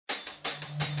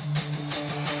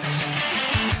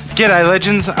G'day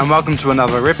legends and welcome to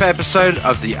another Ripper episode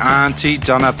of the Auntie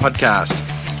Donna podcast.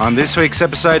 On this week's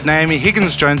episode, Naomi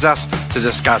Higgins joins us to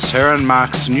discuss her and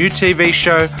Mark's new TV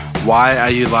show, Why Are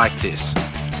You Like This?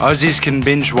 Aussies can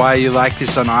binge Why Are You Like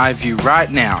This on iView right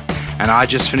now, and I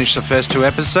just finished the first 2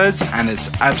 episodes and it's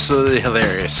absolutely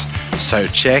hilarious. So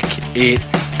check it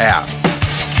out.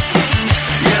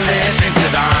 You're listening to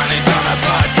the Auntie Donna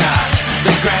podcast,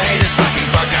 the greatest fucking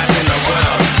podcast in the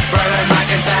world. Brother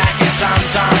Mike and Zach and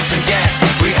sometimes some guests.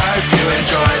 We hope you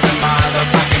enjoy the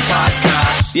motherfucking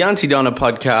podcast. The Auntie Donna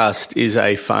podcast is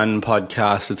a fun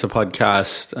podcast. It's a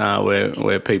podcast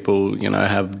where people,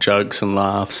 have jokes and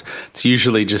laughs. It's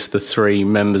usually just the 3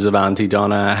 members of Auntie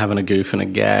Donna having a goof and a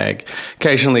gag.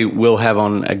 Occasionally we'll have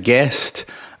on a guest.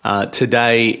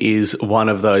 Today is one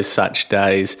of those such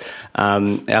days.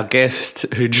 Our guest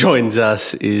who joins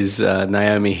us is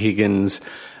Naomi Higgins.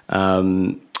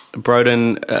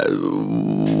 Broden,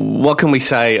 what can we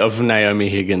say of Naomi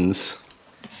Higgins?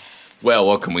 Well,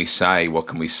 what can we say?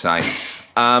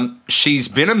 She's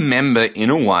been a member, in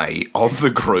a way, of the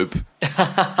group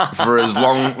for as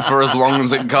long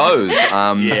as it goes.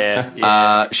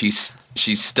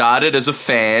 She started as a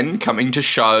fan, coming to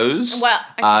shows. Well,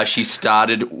 okay. She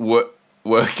started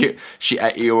working.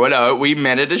 We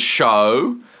met at a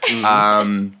show,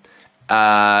 and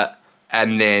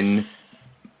then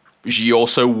she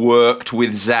also worked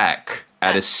with Zach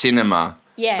at a cinema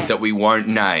that we won't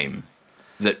name.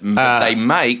 That they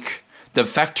make, the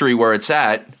factory where it's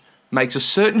at, makes a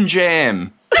certain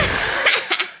jam.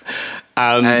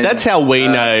 That's how we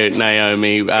know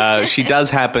Naomi. She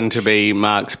does happen to be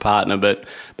Mark's partner, but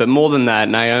more than that,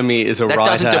 Naomi is a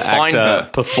writer, actor,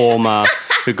 performer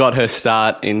who got her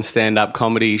start in stand-up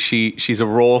comedy. She's a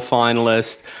Raw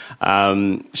finalist.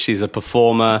 She's a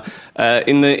performer.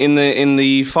 In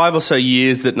the 5 or so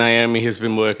years that Naomi has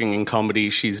been working in comedy,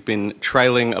 she's been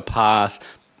trailing a path,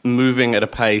 moving at a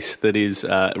pace that is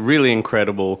really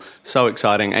incredible, so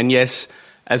exciting. And yes,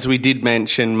 as we did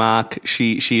mention, Mark,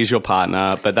 she is your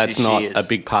partner, but that's not a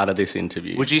big part of this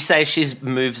interview. Would you say she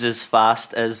moves as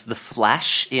fast as the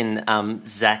Flash in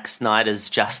Zack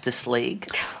Snyder's Justice League?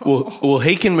 Well,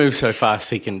 he can move so fast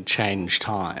he can change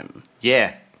time.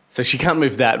 Yeah. So she can't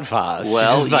move that fast.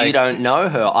 Well, you don't know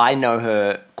her. I know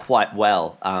her quite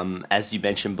well. As you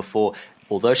mentioned before,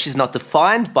 although she's not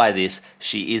defined by this,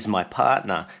 she is my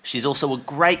partner. She's also a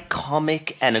great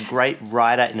comic and a great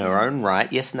writer in her own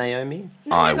right. Yes, Naomi?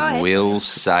 I will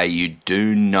say you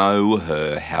do know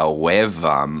her.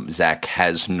 However, Zach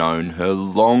has known her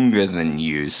longer than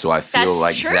you, so I feel That's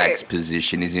like true. Zach's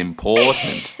position is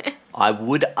important. I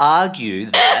would argue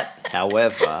that,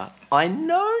 however, I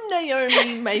know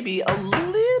Naomi maybe a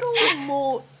little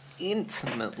more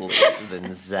intimately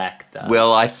than Zach does.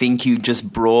 Well, I think you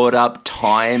just brought up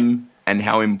time and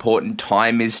how important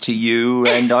time is to you,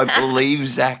 and I believe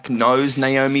Zach knows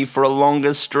Naomi for a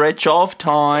longer stretch of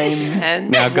time. And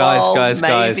Now, guys,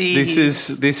 maybe this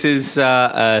is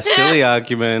a silly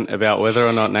argument about whether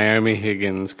or not Naomi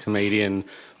Higgins, comedian,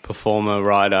 performer,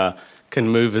 writer, can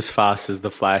move as fast as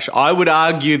the Flash. I would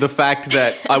argue the fact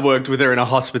that I worked with her in a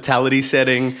hospitality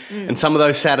setting, and some of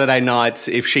those Saturday nights,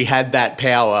 if she had that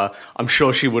power, I'm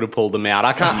sure she would have pulled them out.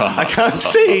 I can't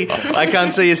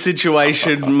see a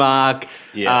situation, Mark,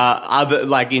 other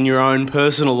like in your own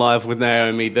personal life with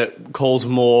Naomi that calls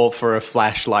more for a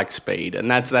Flash-like speed, and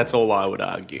that's all I would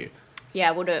argue.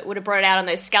 Yeah, would have brought it out on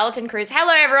those skeleton crews.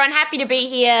 Hello, everyone. Happy to be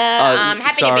here.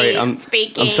 Happy to be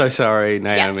speaking. I'm so sorry,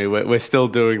 Naomi. Yeah. We're still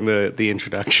doing the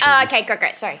introduction. Okay,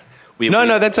 great. Sorry.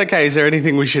 No, that's okay. Is there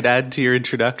anything we should add to your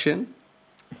introduction?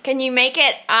 Can you make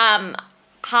it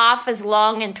half as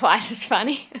long and twice as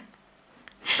funny?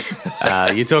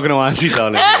 You're talking to Auntie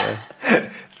Donna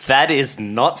here. That is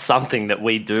not something that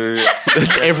we do.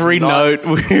 That's every note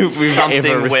we've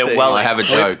ever received. I have a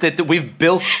joke. We've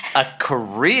built a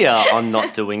career on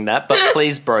not doing that, but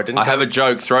please, Broden. I have a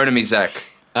joke. Throw to me, Zach.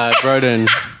 Broden.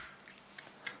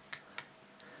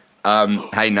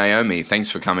 Hey, Naomi,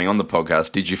 thanks for coming on the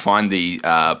podcast. Did you find the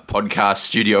podcast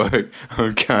studio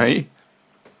okay?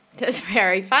 That's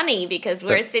very funny because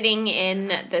we're sitting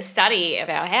in the study of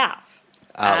our house.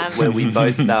 Where we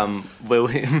both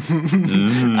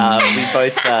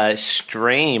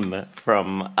stream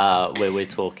from where we're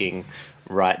talking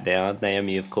right now.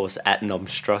 Naomi, of course, at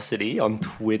Nomstrosity on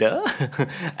Twitter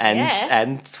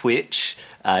and Twitch.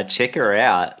 Check her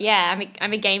out. Yeah,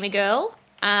 I'm a gamer girl.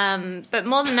 But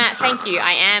more than that, thank you.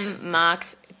 I am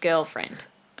Mark's girlfriend.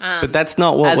 But that's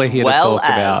not what we're here to talk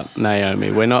about,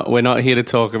 Naomi. We're not here to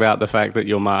talk about the fact that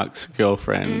you're Mark's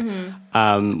girlfriend.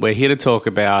 Mm-hmm. We're here to talk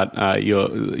about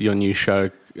your new show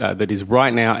that is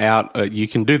right now out. You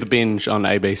can do the binge on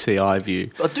ABC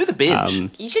iView. Oh, do the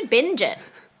binge. You should binge it.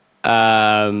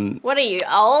 What are you,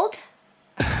 old?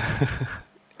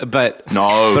 But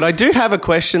no. But I do have a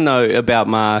question though about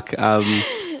Mark.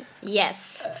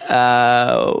 Yes.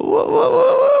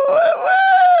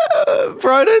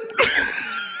 Broden?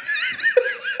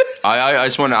 I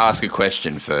just want to ask a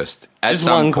question first. At Just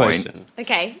some one point, question.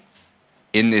 Okay.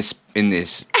 in this,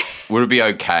 would it be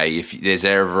okay if there's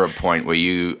ever a point where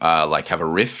you have a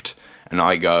rift and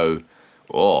I go,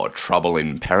 "Oh, trouble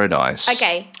in paradise"?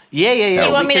 Okay. Yeah. Do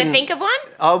you want me to think of one?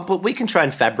 Oh, but we can try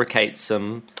and fabricate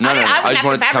some. No. I just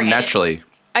want it to come fabricate it. naturally.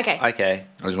 Okay. Okay.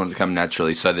 I just want it to come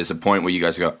naturally. So there's a point where you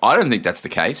guys go, "I don't think that's the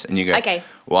case," and you go, Okay.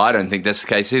 "Well, I don't think that's the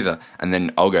case either." And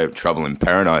then I'll go, "Trouble in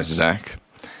paradise, Zach."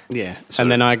 Yeah. And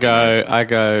then I go,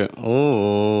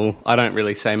 "Oh." I don't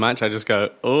really say much. I just go,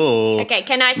 "Oh." Okay,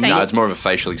 can I say... No, it's more of a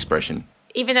facial expression.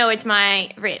 Even though it's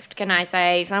my rift, can I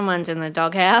say someone's in the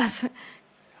doghouse?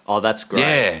 Oh, that's great.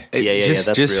 Yeah. Just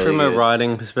that's really from a good.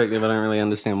 writing perspective, I don't really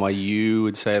understand why you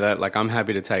would say that. Like, I'm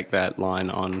happy to take that line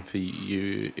on for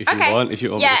you if you want. If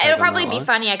you want me to take it'll on probably that be line.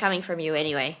 funnier coming from you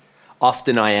anyway.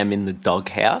 Often I am in the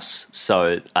doghouse,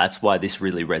 so that's why this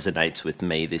really resonates with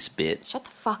me, this bit. Shut the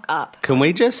fuck up. Can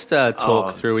we just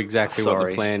talk through exactly what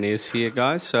sorry. the plan is here,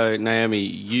 guys? So, Naomi,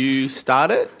 you start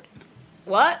it?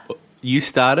 What? You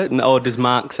start it? Or does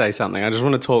Mark say something? I just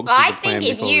want to talk through I the plan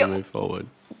think if before you- we move forward.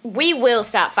 We will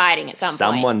start fighting at some point.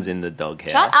 Someone's in the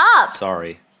doghouse. Shut up!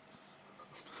 Sorry.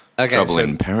 Okay, Trouble so-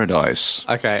 in paradise.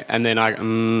 Okay, and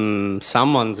then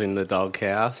someone's in the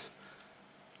doghouse.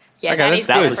 Yeah, Okay, that that's is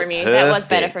better good. from you. That was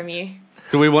better Perfect. from you.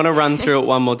 Do we want to run through it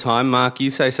one more time? Mark, you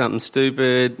say something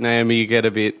stupid. Naomi, you get a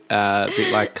bit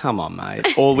like, come on,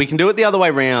 mate. Or we can do it the other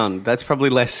way round. That's probably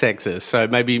less sexist. So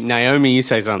maybe, Naomi, you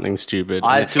say something stupid. Do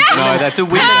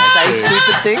women say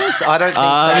stupid things? I don't think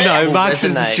that no, will Mark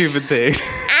says the resonate. stupid thing.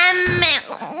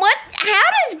 What? How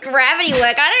does gravity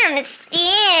work? I don't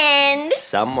understand.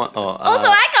 Someone. Also,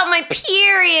 I got my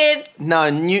period. No,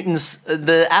 Newton's.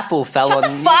 The apple fell Shut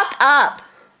on. the fuck up.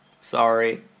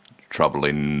 Sorry. Trouble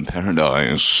in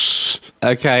paradise.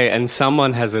 Okay, and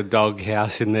someone has a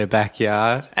doghouse in their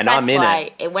backyard. And That's I'm in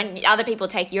why it. when other people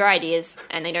take your ideas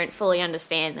and they don't fully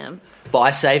understand them, But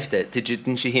I saved it.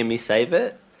 Didn't you hear me save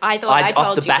it? I thought I told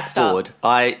off the you to stop.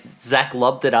 backboard. Zach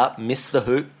lobbed it up, missed the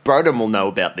hoop. Broden will know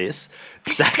about this.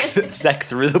 Zach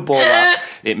threw the ball up.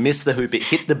 It missed the hoop. It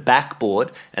hit the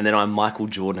backboard, and then I Michael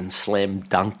Jordan slam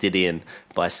dunked it in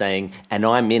by saying, "And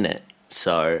I'm in it."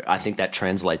 So I think that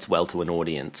translates well to an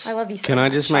audience. I love you so Can I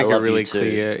much. just make I it love really you too.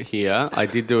 clear here? I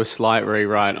did do a slight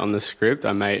rewrite on the script.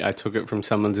 I took it from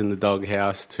someone's in the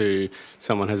doghouse to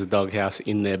someone has a doghouse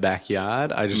in their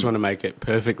backyard. I just want to make it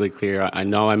perfectly clear. I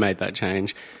know I made that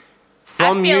change.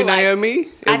 From feel you, like- Naomi,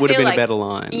 I it would have feel been a like- better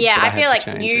line. Yeah, but I had feel to like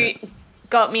change you it.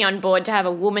 got me on board to have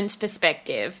a woman's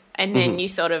perspective, and then you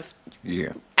sort of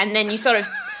Yeah.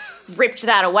 ripped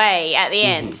that away at the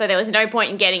end. Mm-hmm. So there was no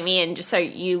point in getting me in just so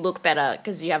you look better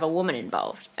because you have a woman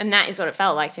involved, and that is what it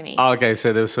felt like to me. Oh, okay,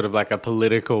 so there was sort of like a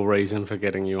political reason for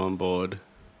getting you on board.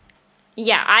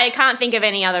 Yeah, I can't think of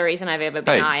any other reason I've ever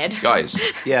been Hey, hired. guys.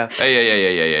 Yeah. Hey.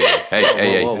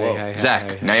 Hey. Whoa, whoa. Hey,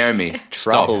 Zach, hey. Naomi,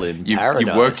 Trouble stop. in You've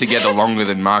paradise. worked together longer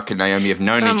than Mark and Naomi have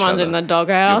known each Someone's other. in the You're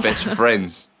doghouse. best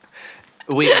friends.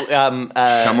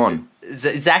 Come on.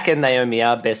 Zach and Naomi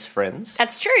are best friends.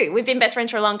 That's true. We've been best friends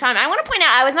for a long time. I want to point out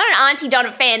I was not an Auntie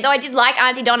Donna fan, though I did like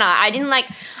Auntie Donna. I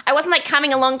wasn't like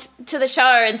coming along to the show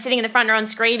and sitting in the front row and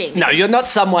screaming. No, you're not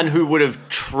someone who would have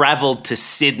travelled to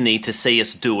Sydney to see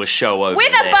us do a show over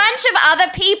With there. a bunch of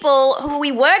other people who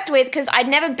we worked with because I'd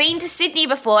never been to Sydney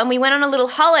before and we went on a little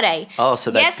holiday. Oh, so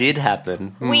that Yes, did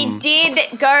happen. We did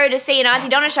go to see an Auntie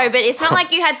Donna show, but it's not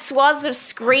like you had swaths of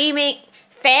screaming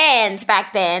fans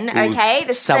back then, okay?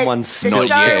 The someone's show not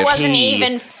yet. wasn't Tea.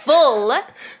 even full.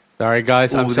 Sorry,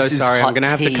 guys, I'm Ooh, so this is sorry. I'm hot going to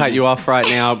have to tea. cut you off right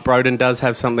now. Broden does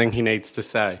have something he needs to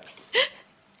say.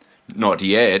 Not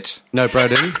yet. No,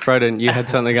 Broden, you had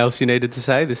something else you needed to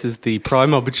say. This is the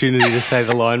prime opportunity to say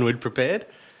the line we'd prepared.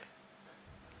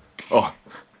 Oh,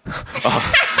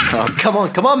 Come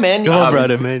on, man. Come on,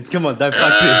 Broden, man. Come on, don't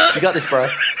fuck this. You got this, bro.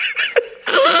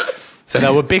 So they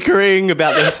were bickering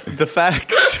about the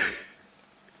facts.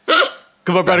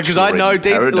 Come on, Broden, because I know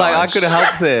Bachelor in I Paradise. could have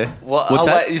helped there. What's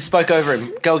that? Wait, you spoke over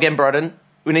him. Go again, Broden.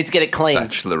 We need to get it clean.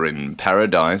 Bachelor in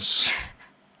Paradise.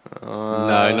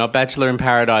 No, not Bachelor in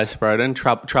Paradise, Broden.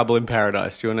 Trouble in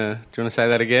Paradise. Do you wanna say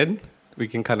that again? We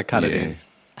can kind of cut it in.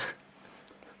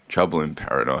 Trouble in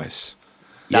Paradise.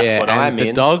 That's yeah, what and I'm the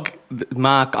in. dog,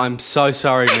 Mark. I'm so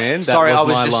sorry, man. That Sorry, was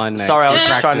my line next. Sorry, I was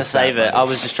just Practice trying to that, save it. mate. I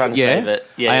was just trying to Yeah, save it.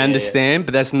 Yeah, I yeah, understand,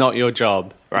 but that's not your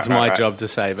job. It's my job to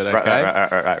save it, okay?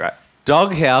 Right.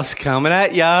 Doghouse coming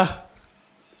at ya.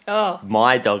 Oh.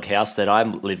 My doghouse that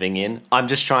I'm living in. I'm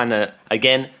just trying to,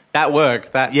 again... That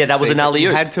worked. That was an alley-oop.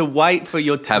 You had to wait for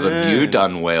your turn. Haven't you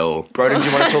done well? Broden, do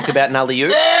you want to talk about an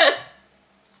alley-oop?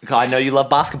 I know you love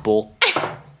basketball.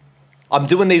 I'm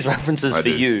doing these references for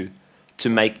you to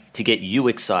get you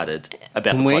excited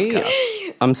about the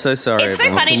podcast. I'm so sorry. It's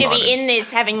so funny to be in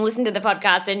this, having listened to the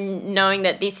podcast and knowing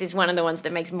that this is one of the ones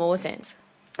that makes more sense.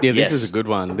 Yeah, this is a good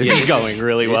one. This is going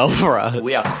really well for us.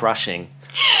 We are crushing.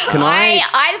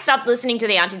 I stopped listening to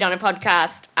the Auntie Donna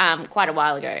podcast quite a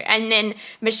while ago, and then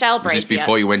Michelle Brazier. Was this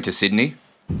before you went to Sydney?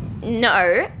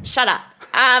 No, shut up.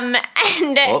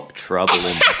 Trouble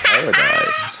in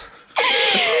paradise.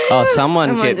 Oh,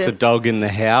 someone gets a dog in the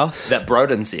house that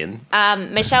Broden's in.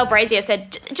 Michelle Brazier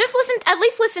said, "Just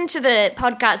listen to the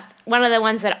podcast, one of the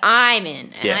ones that I'm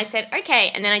in." And I said,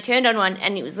 "Okay." And then I turned on one,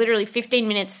 and it was literally 15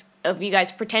 minutes of you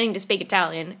guys pretending to speak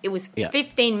Italian. It was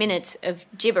 15 minutes of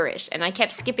gibberish, and I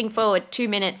kept skipping forward 2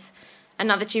 minutes,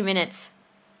 another 2 minutes,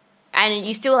 and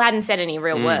you still hadn't said any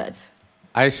real words.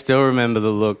 I still remember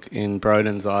the look in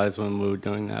Broden's eyes when we were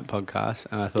doing that podcast,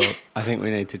 and I thought, I think we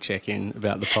need to check in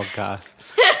about the podcast.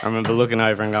 I remember looking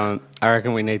over and going, I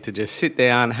reckon we need to just sit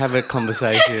down, have a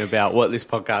conversation about what this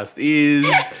podcast is,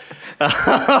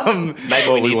 maybe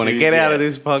what we want to get out of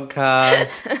this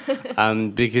podcast,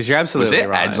 because you're absolutely right.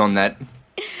 Was there ads on that?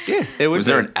 Yeah, there was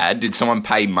there an ad? Did someone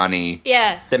pay money?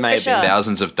 Yeah, there may have been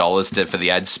thousands of dollars for the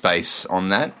ad space on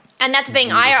that. And that's the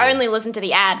thing. I only listen to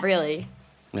the ad, really.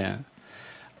 Yeah.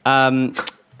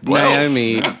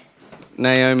 Naomi,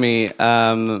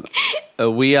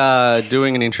 we are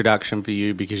doing an introduction for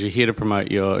you because you're here to promote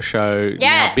your show. Yes.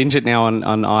 Now, binge it now on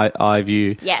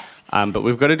iView. Yes. But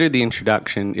we've got to do the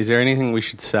introduction. Is there anything we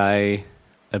should say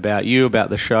about you, about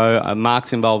the show?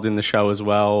 Mark's involved in the show as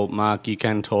well. Mark, you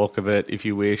can talk of it if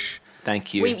you wish.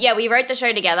 Thank you. We wrote the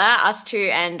show together, us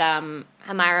two and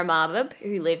Hamira Marbab,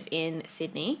 who lives in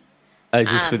Sydney.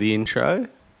 Is this for the intro?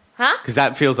 Huh? Because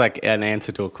that feels like an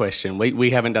answer to a question.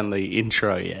 We haven't done the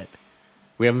intro yet.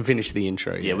 We haven't finished the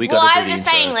intro yet. Yeah, we got to do the I was just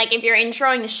intro. saying, like, if you're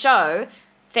introing the show,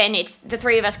 then it's the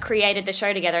three of us created the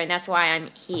show together, and that's why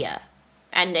I'm here.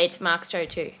 And it's Mark's show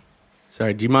too.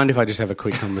 Sorry, do you mind if I just have a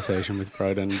quick conversation with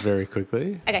Broden very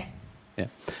quickly? Okay. Yeah.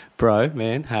 Bro,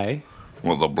 man, hey.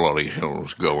 What the bloody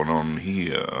hell's going on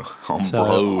here? I'm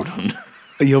Broden.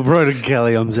 You're Broden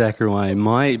Kelly, I'm Zach Ruane.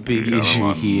 My big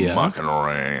issue here... mucking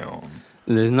around.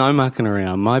 There's no mucking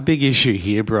around. My big issue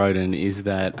here, Broden, is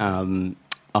that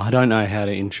I don't know how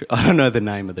to I don't know the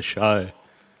name of the show.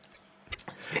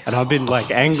 And I've been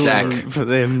like angling for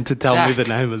them to tell me the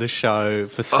name of the show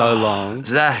for so long.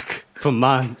 Zach. For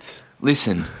months.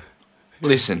 Listen.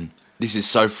 This is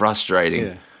so frustrating.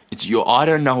 Yeah. It's I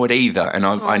don't know it either. And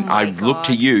I looked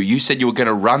to you. You said you were going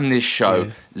to run this show.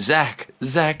 Yeah.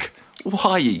 Zach,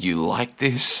 why are you like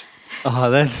this?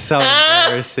 Oh, that's so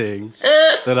embarrassing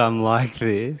that I'm like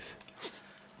this.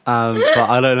 But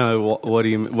I don't know what do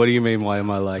you mean? Why am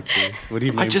I like this? What do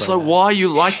you mean? I just like why are you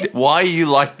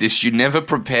like this? You never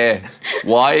prepare.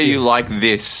 Why are you like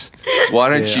this? Why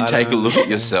don't you take a look at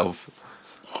yourself?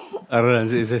 I don't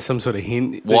know. Is there some sort of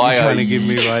hint that you're trying to give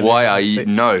me right now? Why are you?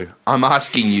 No, I'm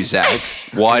asking you, Zach.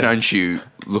 Why don't you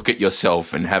look at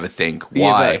yourself and have a think?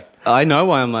 Why? Yeah, I know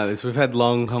why I'm like this. We've had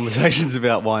long conversations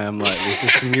about why I'm like this.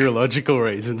 There's some neurological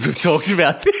reasons. We've talked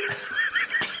about this.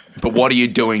 But what are you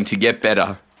doing to get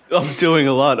better? I'm doing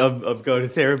a lot. I'm going to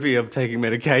therapy. I'm taking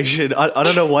medication. I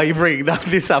don't know why you're bringing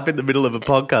this up in the middle of a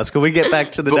podcast. Can we get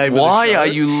back to the name of the show? Why are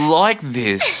you like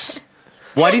this?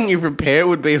 Why didn't you prepare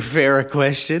would be a fairer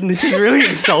question. This is really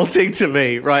insulting to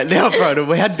me right now,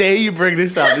 Broden. How dare you bring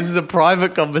this up? This is a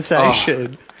private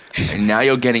conversation. And now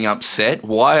you're getting upset?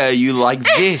 Why are you like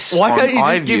this? Why can't you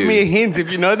just give me a hint? If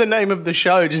you know the name of the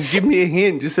show, just give me a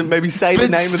hint. Just maybe say the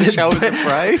name of the show as a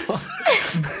phrase.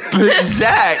 But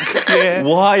Zach,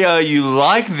 why are you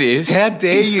like this? How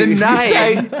dare you? The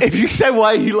name. If you say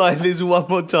why are you like this one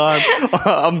more time,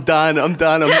 I'm done.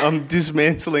 I'm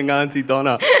dismantling Auntie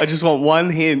Donna. I just want one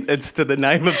hint. It's to the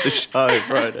name of the show,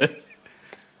 Broden.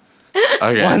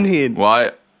 Okay. One hint.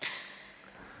 Why?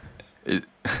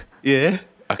 Yeah?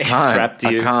 I can't.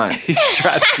 I can't. He's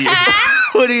trapped you.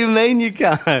 What do you mean you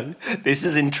can't? This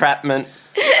is entrapment.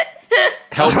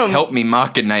 Help me,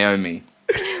 Mark and Naomi.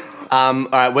 All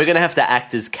right, we're going to have to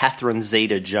act as Catherine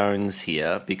Zeta-Jones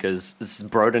here because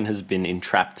Broden has been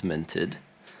entrapmented.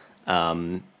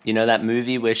 You know that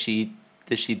movie where she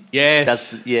Yes.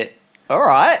 does, yeah. All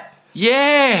right.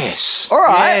 Yes. All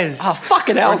right. Yes. Oh,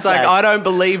 fucking hell, It's like, Zach. I don't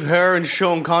believe her and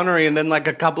Sean Connery, and then like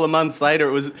a couple of months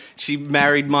later, she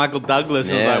married Michael Douglas,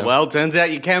 and I was Yeah. like, well, turns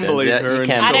out you can believe out her you and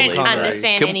can Sean I Connery. don't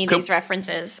understand Can- any of can- these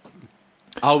references.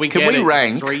 Oh, we Can get we it.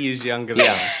 rank? 3 years younger than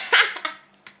us.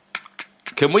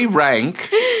 Can we rank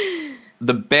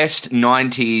the best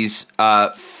 90s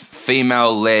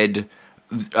female-led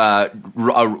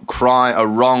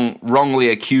wrongly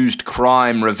accused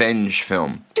crime revenge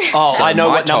film? Oh, So I know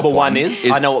my what top number one one is.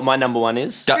 is- I know what my number one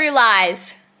is. True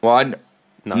Lies. One?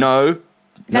 No.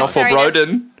 Not for sorry,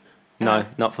 Broden. No,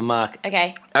 not for Mark.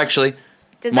 Okay. Actually,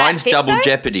 Does that mine's fit, Double though?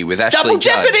 Jeopardy with Ashley Double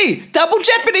Judd. Jeopardy! Double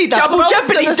Jeopardy! That's Double what I was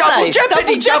Jeopardy! gonna Double say.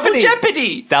 Jeopardy! Double Double Jeopardy!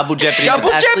 Jeopardy! Double Jeopardy Double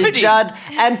with Ashley Jeopardy! Judd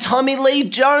and Tommy Lee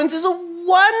Jones is a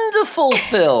wonderful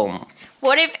film.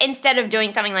 What if instead of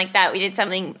doing something like that, we did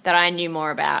something that I knew more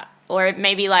about? Or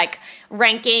maybe like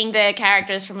ranking the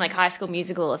characters from like High School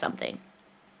Musical or something.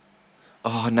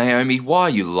 Oh, Naomi, why are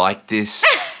you like this?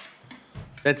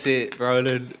 That's it,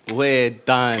 Broden. We're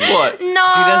done. What? No!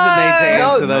 She doesn't need to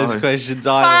answer No. those questions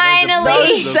either. Those are Finally!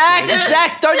 personal Zach, questions.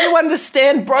 Zach, don't you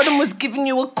understand? Broden was giving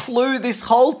you a clue this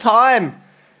whole time.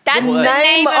 That's The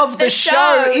name of the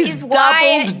show is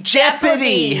Wyatt Double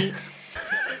Jeopardy.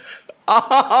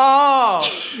 Oh,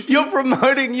 you're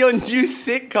promoting your new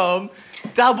sitcom,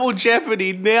 Double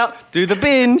Jeopardy. Now, do the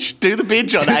binge on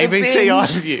ABC binge.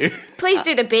 iView. Please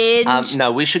do the binge.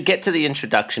 No, we should get to the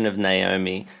introduction of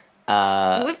Naomi.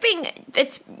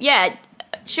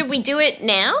 Should we do it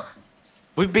now?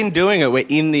 We've been doing it. We're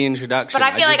in the introduction. But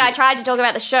I feel like I tried to talk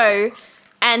about the show,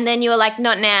 and then you were like,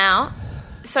 not now.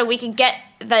 So we can get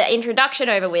the introduction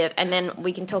over with, and then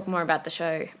we can talk more about the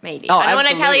show, maybe. Oh, I don't want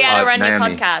to tell you how to run your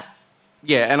Naomi. podcast.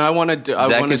 Yeah, and I want to do.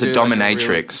 Zach is a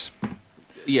dominatrix.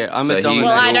 I'm So a he dominatrix. Well,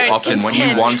 I will don't often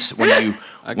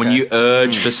consent. when you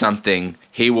urge for something,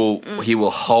 he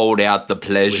will hold out the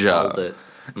pleasure. Hold it.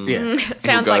 Yeah.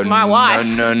 Sounds He'll like go, my wife.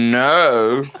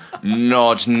 No,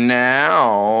 not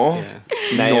now.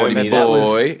 Naomi, Naughty that was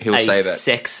boy. He'll a say that.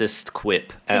 sexist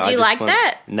quip. And Did I you just like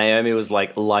that? Naomi was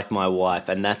like my wife,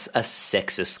 and that's a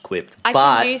sexist quip. I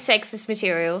but can do sexist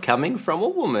material. coming from a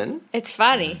woman, It's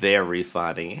funny. very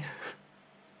funny.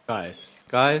 Guys.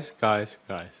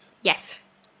 Yes.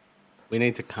 We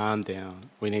need to calm down.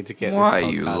 We need to get Why this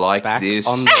are you podcast like back this?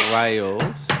 on the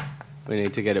rails. We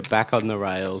need to get it back on the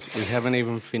rails. We haven't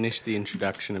even finished the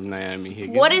introduction of Naomi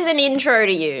Higgins. What is an intro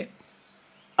to you?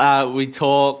 We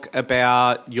talk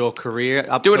about your career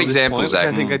up Do to an this example, point, Zach.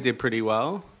 which I think I did pretty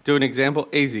well. Do an example.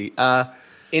 Easy.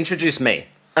 Introduce me.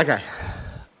 Okay.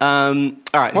 All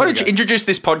right. Why don't you introduce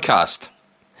this podcast?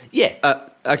 Yeah.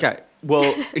 Okay.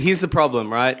 Well, here's the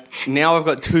problem, right? Now I've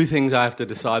got two things I have to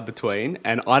decide between,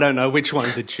 and I don't know which one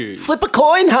to choose. Flip a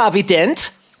coin, Harvey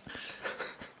Dent.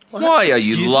 Why are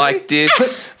you Excuse like this?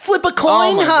 Flip a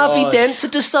coin, my Harvey God. Dent, to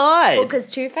decide. Because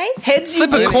Two-Face? Heads you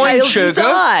Flip a win, coin, tails you sugar.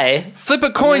 die. Flip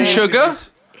a coin, sugar.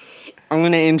 I'm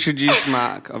going to introduce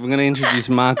Mark. I'm going to introduce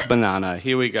Mark Banana.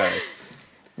 Here we go.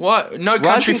 What? No country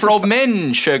Rising for to old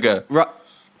men, sugar.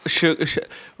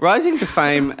 Rising to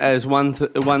fame as one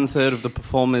third of the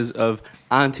performers of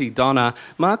Auntie Donna,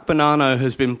 Mark Bonanno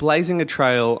has been blazing a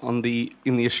trail in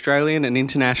the Australian and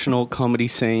international comedy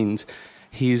scenes.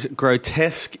 His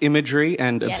grotesque imagery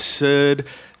and absurd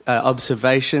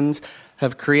observations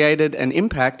have created an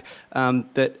impact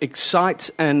that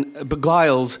excites and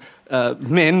beguiles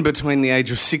men between the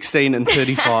age of 16 and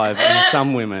 35 and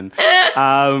some women.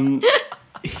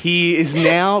 He is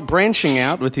now branching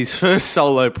out with his first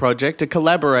solo project, a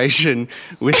collaboration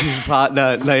with his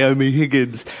partner Naomi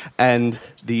Higgins and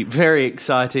the very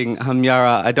exciting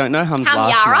Humyara. I don't know Hum's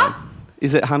last Humyara? name.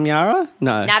 Is it Humyara?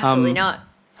 No. Absolutely not.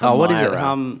 Oh, what is it?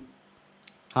 Humyra.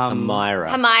 Amira.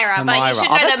 Humyra. But you Humyra. should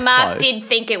Oh, know that's that Mark close. did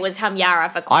think it was Humyara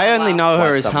for quite I a only while. know her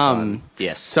Quite as some Hum. time.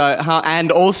 Yes. So,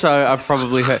 and also I've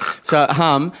probably heard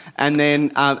Hum, and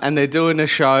then and they're doing a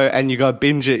show, and you got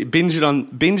binge that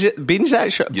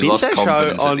show, binge lost that show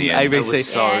confidence at on the end. It ABC. was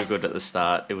so Yeah. good at the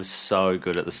start. It was so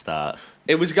good at the start.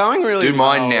 It was going really Do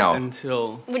mine well now.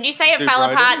 until Would you say it Do fell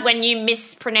apart rodents? when you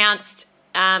mispronounced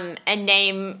a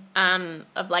name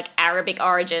of like Arabic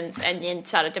origins and then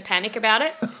started to panic about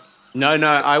it? No,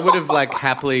 I would have like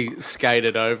happily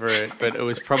skated over it, but it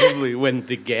was probably when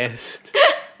the guest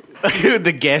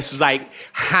was like,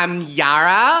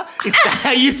 Hamyara? Is that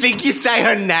how you think you say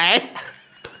her name?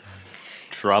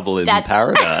 Trouble in That's-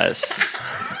 paradise.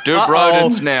 Do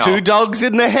Broden's now. 2 dogs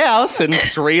in the house and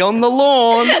 3 on the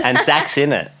lawn. And Zach's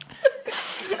in it.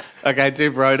 Okay,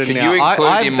 do Broden Can now. you include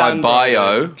I've in my done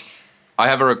bio? Broden. I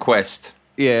have a request.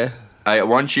 Yeah. I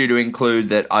want you to include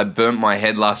that I burnt my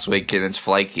head last week and it's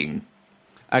flaking.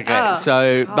 Okay, Oh,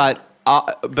 so, God. but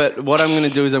But what I'm going to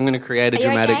do is I'm going to create a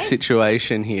dramatic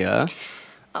situation here.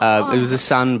 It was a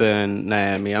sunburn,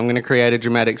 Naomi. I'm going to create a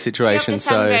dramatic situation. Do you have to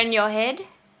sunburn your head?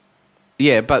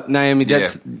 Yeah, but Naomi,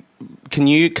 can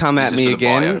you come at me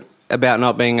again about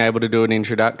not being able to do an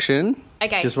introduction?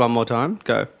 Okay. Just one more time.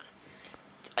 Go.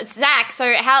 Zach,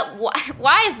 so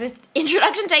why is this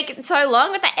introduction taking so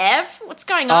long with the F? What's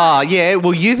going on? Oh, yeah.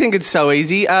 Well, you think it's so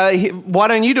easy. Why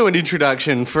don't you do an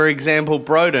introduction? For example,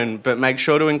 Broden, but make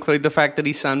sure to include the fact that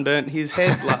he sunburnt his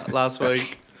head last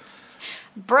week.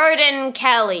 Broden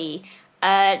Kelly.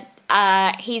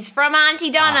 He's from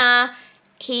Auntie Donna.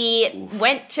 He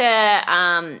went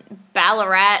to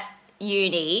Ballarat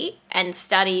Uni and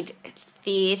studied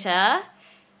theatre.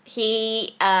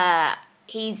 He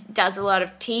does a lot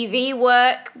of TV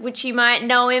work, which you might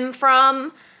know him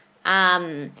from.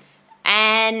 And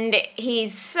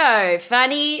he's so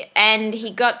funny, and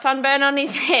he got sunburn on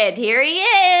his head. Here he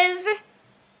is.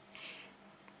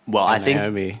 Well, I think...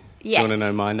 Naomi, yes. Do you want to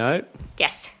know my note?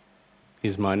 Yes.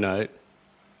 Here's my note.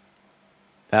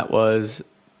 That was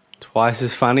twice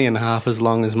as funny and half as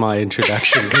long as my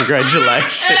introduction.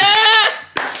 Congratulations.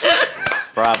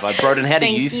 Bravo. Broden, how do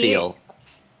you feel?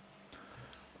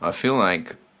 I feel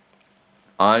like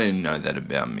I didn't know that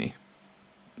about me.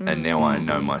 And now I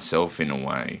know myself in a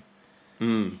way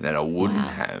that I wouldn't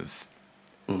have.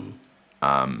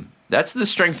 That's the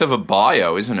strength of a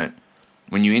bio, isn't it?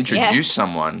 When you introduce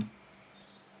someone,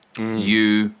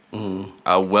 you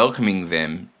are welcoming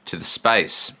them to the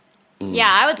space.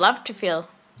 Yeah, I would love to feel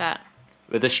that.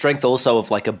 But the strength also of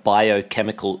like a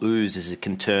biochemical ooze is it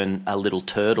can turn little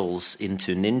turtles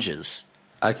into ninjas.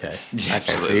 Okay.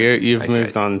 So you've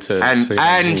moved on to and rats.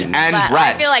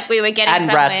 I feel like we were getting and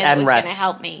somewhere rats, that and was rats. going to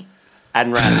help me.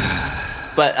 And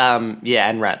rats. But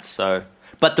and rats. So,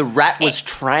 but the rat was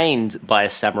trained by a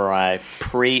samurai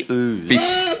pre-ooze.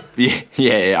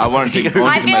 Yeah. I wanted to.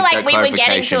 I feel like we were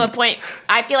getting to a point.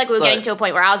 I feel like we were getting to a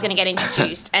point where I was going to get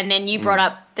introduced, and then you brought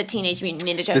up the Teenage Mutant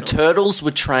Ninja Turtles. The turtles were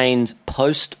trained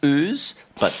post-ooze,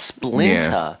 but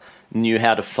Splinter knew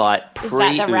how to fight pre-ooze.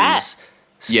 Is that the rat?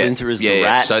 Splinter is the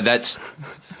rat. So that's,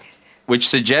 which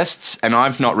suggests, and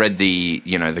I've not read the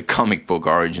comic book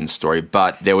origin story,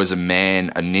 but there was a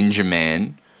ninja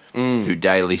man, who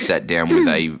daily sat down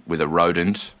with a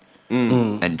rodent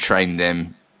and trained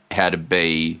them how to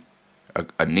be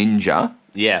a ninja.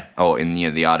 Yeah. Or in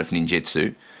the art of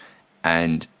ninjutsu,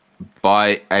 and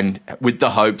with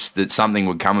the hopes that something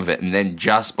would come of it, and then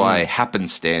just by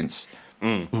happenstance,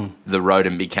 the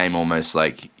rodent became almost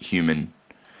like human.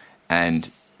 And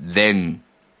then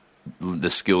the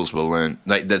skills were learned.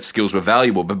 Like, that skills were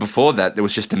valuable. But before that, there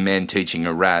was just a man teaching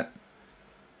a rat.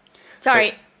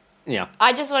 Sorry. Yeah.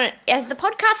 I just want to... Has the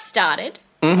podcast started?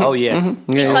 Mm-hmm. Oh, yes.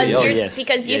 Mm-hmm.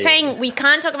 Because you're saying we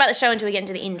can't talk about the show until we get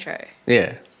into the intro.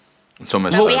 Yeah. It's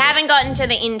almost But over. we haven't gotten to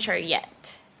the intro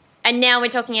yet. And now we're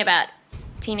talking about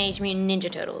Teenage Mutant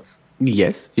Ninja Turtles.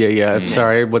 Yes. Yeah.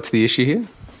 Sorry, what's the issue here?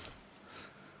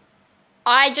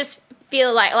 I just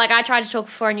feel like I tried to talk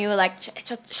before and you were like,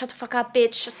 shut the fuck up,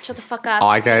 bitch. Shut the fuck up. Oh,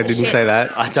 okay, I didn't say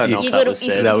that. I don't know if that was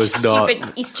said. That was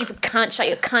not. You stupid cunt, shut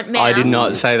your cunt mouth. I did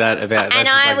not say that about. And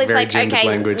I was like, okay,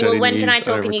 language. well, when can I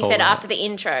talk? And you said after the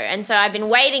intro. And so I've been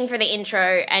waiting for the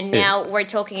intro, and now we're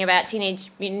talking about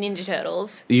Teenage Mutant Ninja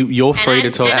Turtles. You're free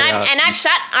to talk about. And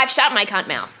I've shut my cunt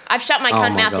mouth. I've shut my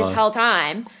cunt mouth this whole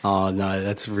time. Oh no,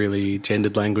 that's really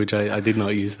gendered language. I did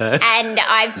not use that. And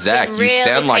I've Zach, been really you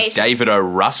sound like patient. David O.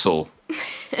 Russell.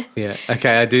 Yeah.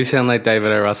 Okay, I do sound like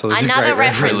David O. Russell. It's Another a great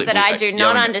reference that I do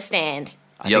not understand.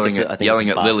 Yelling at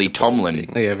Lily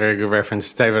Tomlin. Yeah, very good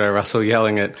reference. David O. Russell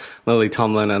yelling at Lily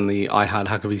Tomlin and the I Heart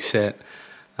Huckabee set.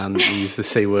 He used the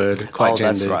C word quite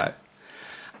gendered. That's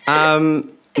right.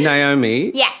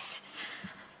 Naomi. Yes.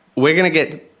 We're going to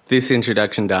get this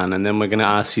introduction done, and then we're going to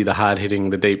ask you the hard-hitting,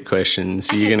 the deep questions.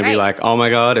 So you're going to be like, oh my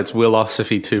God, it's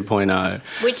Willosophy 2.0.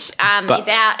 Which is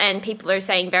out, and people are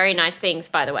saying very nice things,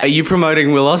 by the way. Are you promoting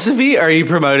Willosophy, or are you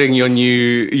promoting your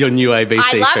new ABC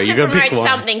show? I'd love to promote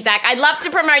something, Zach. I'd love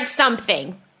to promote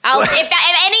something. If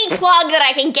any plug that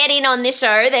I can get in on this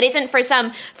show that isn't for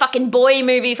some fucking boy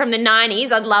movie from the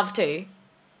 90s, I'd love to.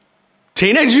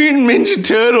 Teenage Mutant Ninja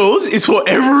Turtles is for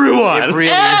everyone. It really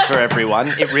is for everyone.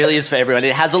 It really is for everyone.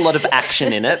 It has a lot of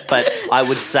action in it, but I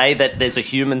would say that there's a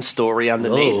human story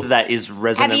underneath that is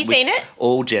resonant with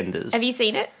all genders. Have you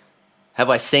seen it?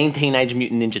 Have I seen Teenage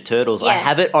Mutant Ninja Turtles? Yeah. I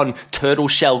have it on Turtle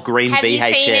Shell Green VHS.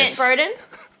 Have you seen it, Broden?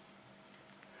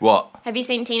 What? Have you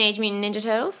seen Teenage Mutant Ninja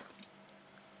Turtles?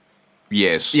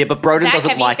 Yes. Yeah, but Broden Zach,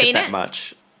 doesn't like it that it?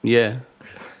 much. Yeah.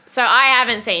 So I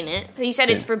haven't seen it. So you said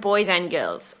it's for boys and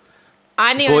girls.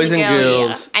 I'm the Boys only and girl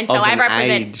girls here, and so of I an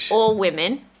represent age. all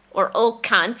women. or all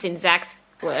cunts in Zach's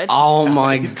words. Oh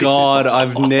my God,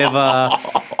 I've never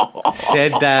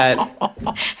said that.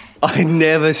 I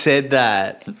never said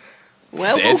that.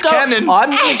 Well, it's canon. I'm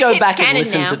going to go back and canon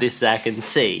listen now. to this, Zach, and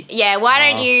see. Yeah, why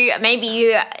don't you, maybe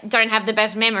you don't have the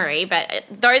best memory, but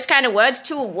those kind of words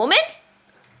to a woman,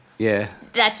 Yeah.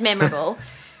 that's memorable.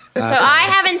 So I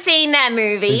haven't seen that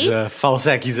movie. It's a false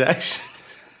accusation.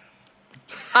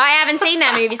 I haven't seen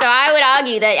that movie, so I would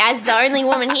argue that as the only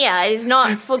woman here, it is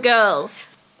not for girls.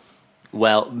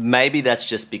 Well, maybe that's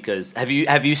just because... Have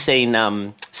you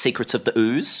seen Secrets of the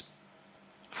Ooze?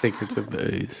 Secrets of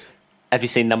the Ooze. Have you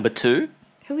seen number 2?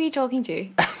 Who are you talking to?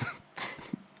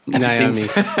 Naomi,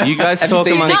 you guys Have you talk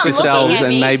seen amongst Secrets- yourselves Looking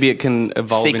at and me. maybe it can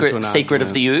evolve into an Secret of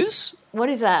argument. the Ooze? What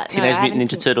is that? Teenage No, I Mutant haven't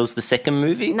Ninja seen- Turtles, the second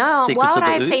movie? No, Secrets why of would the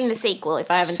I have Ooze? seen the sequel if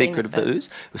I haven't Secret seen of the first?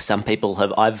 Ooze. Some people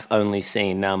have. I've only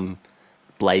seen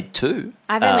Blade 2.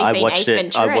 I've only I seen watched Ace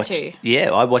Ventura 2.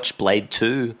 Yeah, I watched Blade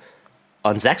 2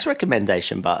 on Zach's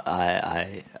recommendation, but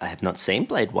I have not seen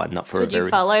Blade 1. Not for Would a very. you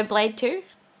follow Blade 2?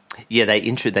 Yeah, they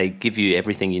give you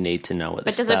everything you need to know at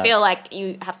But the does start. it feel like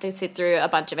you have to sit through a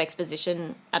bunch of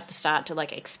exposition at the start to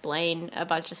like explain a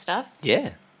bunch of stuff?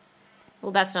 Yeah,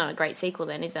 Well, that's not a great sequel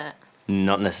then, is it?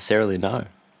 not necessarily. No.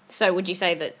 So would you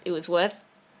say that it was worth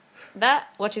that,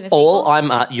 watching the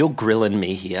sequel? You're grilling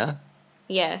me here,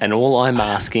 Yeah. and all I'm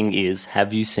asking is,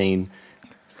 have you seen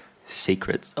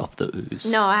Secrets of the Ooze?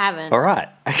 No, I haven't. All right.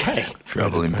 Okay.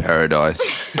 Trouble in Paradise.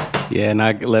 Yeah,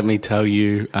 no, let me tell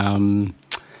you, I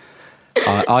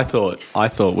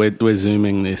thought we're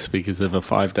zooming this because of a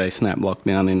 5-day snap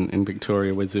lockdown in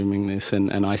Victoria. We're zooming this,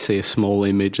 and I see a small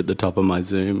image at the top of my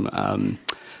Zoom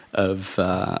of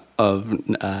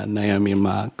Naomi and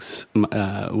Mark's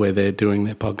where they're doing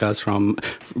their podcast from.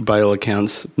 By all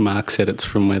accounts, Mark said it's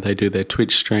from where they do their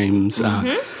Twitch streams,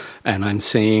 and I'm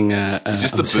seeing. Is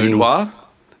this the boudoir?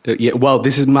 Yeah, well,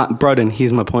 this is Broden.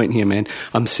 Here's my point here, man.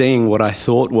 I'm seeing what I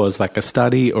thought was like a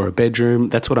study or a bedroom.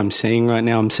 That's what I'm seeing right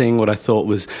now. I'm seeing what I thought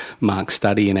was Mark's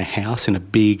study in a house, in a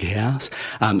big house.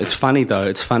 It's funny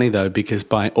though, because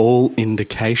by all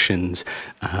indications,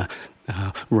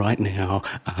 right now,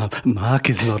 Mark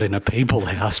is not in a people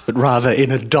house, but rather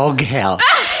in a dog house.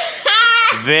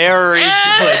 Very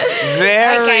good.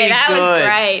 Very Okay, that good. was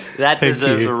great. That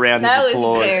deserves a round That of was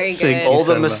applause. very good. Thank you. All the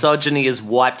so much. misogyny is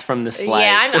wiped from the slate.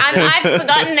 Yeah, I've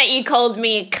forgotten that you called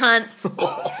me a cunt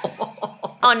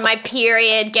on my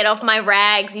period. Get off my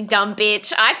rags, you dumb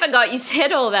bitch. I forgot you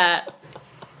said all that.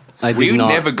 I did We would not.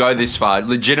 never go this far.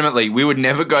 Legitimately, we would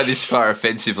never go this far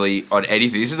offensively on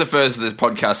anything. This is the first this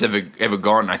podcast ever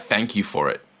gone. And I thank you for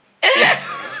it.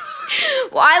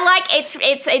 Well, I like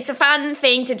it's a fun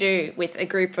thing to do with a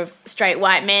group of straight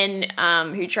white men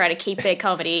who try to keep their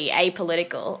comedy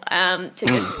apolitical. To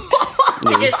just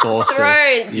force us.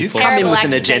 throw You've come in terrible with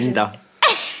an accusations. agenda.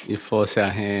 You force our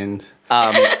hand.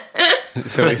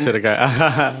 So we sort of go,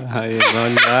 how you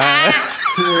doing, guys?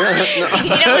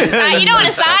 You don't want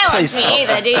to silence Please me stop.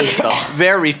 either, do you? Please stop.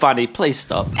 Very funny. Please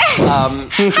stop.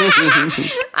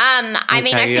 I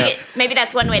mean, I Okay, think maybe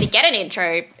that's one way to get an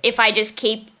intro. If I just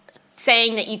keep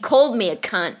saying that you called me a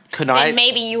cunt, Can then I-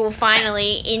 maybe you will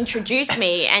finally introduce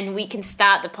me and we can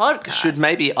start the podcast. Should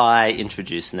maybe I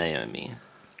introduce Naomi?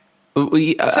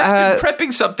 We, That's been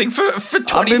prepping something for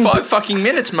 25 fucking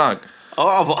minutes, Mark.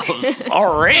 Oh, well,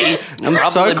 sorry. I'm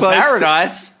so Trouble in close.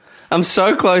 Paradise. I'm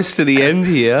so close to the end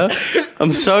here.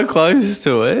 I'm so close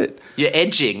to it. You're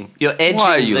edging. You're edging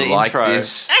Why are you the like intro.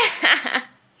 this?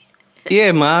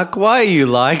 Yeah, Mark, why are you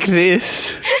like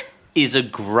this? Is a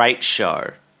great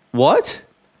show. What?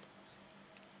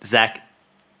 Zach,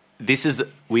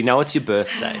 we know it's your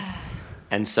birthday.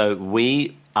 And so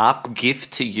our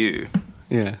gift to you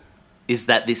Yeah. is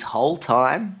that this whole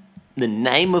time, the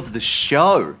name of the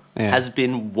show has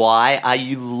been Why Are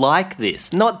You Like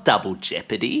This? Not Double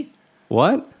Jeopardy.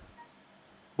 What?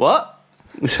 What?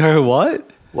 So what?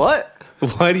 What?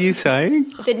 What are you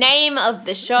saying? The name of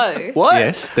the show. What?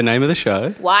 Yes, the name of the show.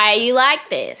 Why are you like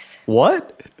this?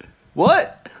 What?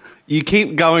 What? You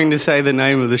keep going to say the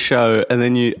name of the show and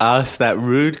then you ask that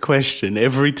rude question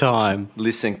every time.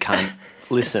 Listen, cunt.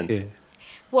 Listen. Yeah.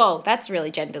 Whoa, that's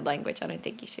really gendered language. I don't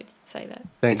think you should say that.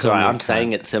 It's all right. I'm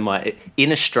saying it to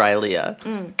in Australia,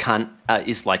 cunt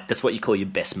is like, that's what you call your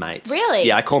best mates. Really?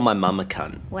 Yeah, I call my mum a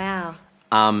cunt. Wow.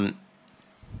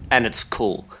 And it's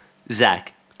cool.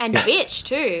 Zach. And bitch,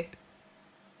 too.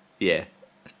 Yeah.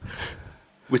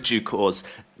 With due cause.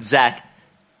 Zach,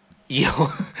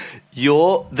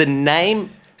 you're the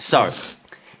name. So,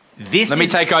 Let me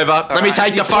take over. Let me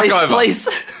take the fuck over. Please.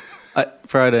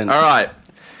 Broden. All right.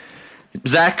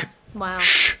 Zach, Wow.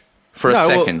 for a No,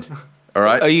 well- second. All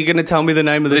right? Are you going to tell me the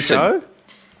name of the Listen. show?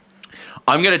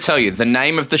 I'm going to tell you, the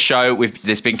name of the show,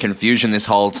 there's been confusion this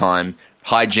whole time.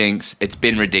 Hijinks. It's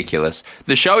been ridiculous.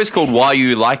 The show is called Why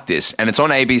You Like This, and it's on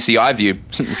ABC iView,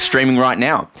 streaming right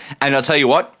now. And I'll tell you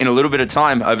what, in a little bit of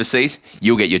time overseas,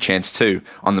 you'll get your chance too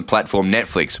on the platform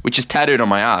Netflix, which is tattooed on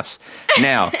my ass.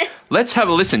 Now, let's have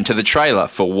a listen to the trailer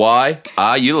for Why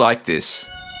Are You Like This?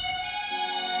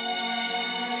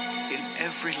 In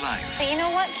every life. But you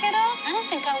know what, kiddo? I don't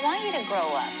think I want you to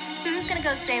grow up. Who's gonna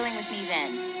go sailing with me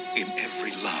then? In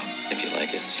every love. If you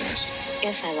like it, it's yours.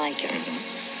 If I like it.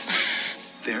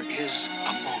 There is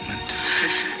a moment. We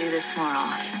should do this more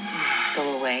often.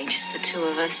 Go away, just the two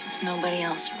of us, with nobody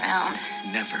else around.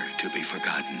 Never to be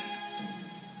forgotten.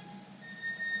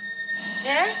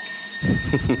 Dad? Put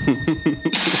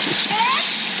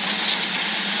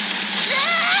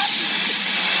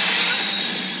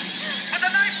the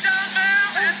knife down,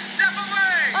 ma'am, and step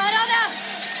away! I don't know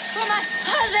who my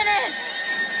husband is.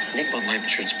 Nick bought life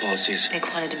insurance policies.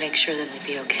 Nick wanted to make sure that I'd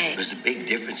be okay. There's a big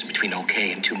difference between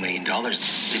okay and $2 million.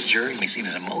 The jury may see it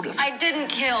as a motive. I didn't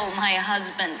kill my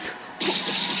husband.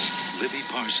 Libby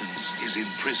Parsons is in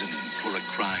prison for a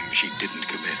crime she didn't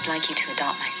commit. I'd like you to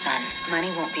adopt my son.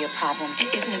 Money won't be a problem.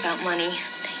 It isn't about money.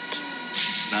 Thank you.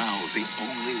 Now, the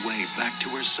only way back to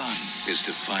her son is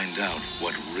to find out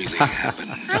what really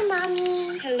happened. Hi,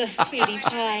 Mommy. Hello, sweetie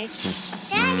pie.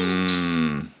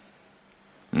 Daddy.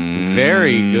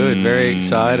 Very good, very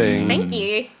exciting. Thank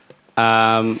you.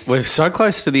 We're so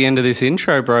close to the end of this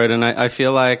intro, Broden, and I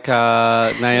feel like,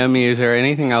 Naomi, is there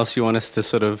anything else you want us to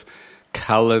sort of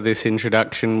colour this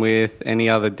introduction with? Any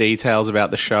other details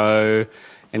about the show?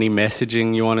 Any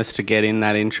messaging you want us to get in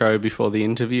that intro before the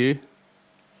interview?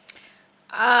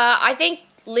 I think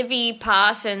Livy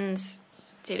Parsons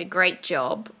did a great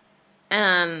job,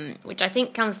 which I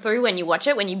think comes through when you watch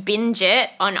it, when you binge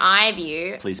it on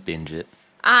iView. Please binge it.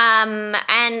 And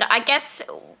I guess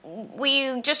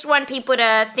we just want people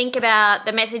to think about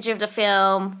the message of the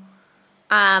film.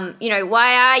 Why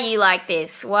are you like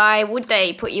this? Why would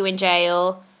they put you in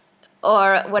jail?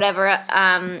 Or whatever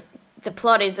the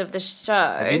plot is of the show.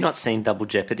 Have you not seen Double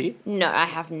Jeopardy? No, I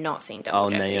have not seen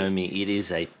Double Jeopardy. Naomi, it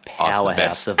is a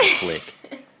powerhouse of a flick.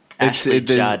 Ashley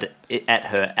Judd at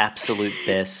her absolute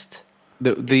best.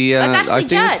 That's Ashley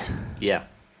Judd. Yeah.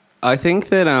 I think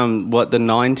that what the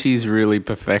 90s really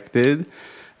perfected,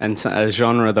 and a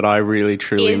genre that I really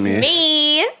truly miss.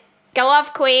 Me. Go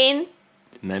off, Queen.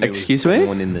 Naomi Excuse was me?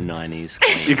 born in the 90s.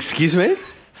 Excuse me?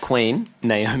 Queen.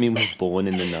 Naomi was born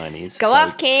in the 90s. Go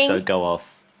off, King. So go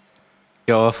off.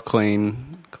 Go off,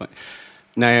 Queen.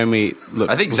 Naomi,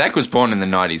 look. I think Zach was born in the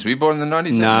 90s. Were you born in the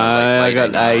 90s? No, I got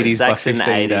 80s. Zach's in the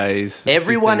 80s. Days.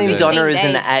 Everyone in Donna is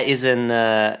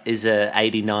a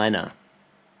 89er.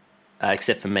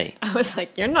 Except for me. I was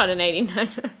like, you're not an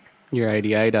 89er. You're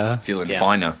 88er. Feeling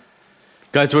finer.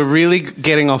 Guys, we're really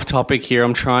getting off topic here.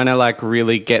 I'm trying to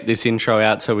really get this intro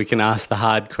out so we can ask the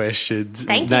hard questions.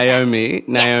 Thank you,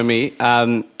 Naomi,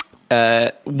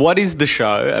 what is the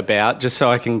show about? Just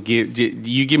so I can give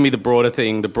me the broader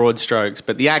thing, the broad strokes,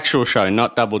 but the actual show,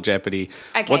 not Double Jeopardy.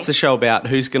 Okay. What's the show about?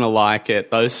 Who's going to like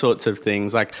it? Those sorts of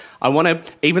things. I want to,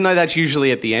 even though that's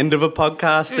usually at the end of a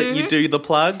podcast that you do the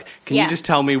plug, can you just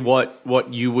tell me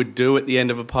what you would do at the end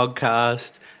of a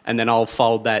podcast? And then I'll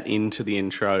fold that into the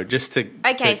intro just to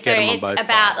get them on both it's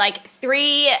about sides.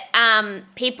 three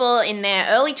people in their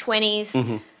early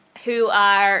 20s who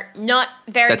are not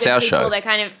very That's good our people. show. They're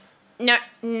kind of Oh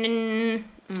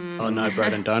no,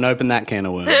 Broden, don't open that can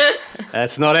of worms.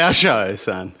 That's not our show,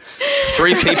 son.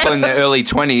 3 people in their early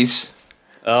 20s.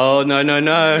 Oh no.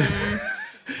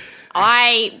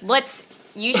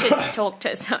 You should talk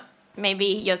to maybe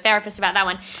your therapist about that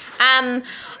one.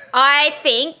 I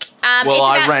think.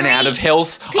 I ran out of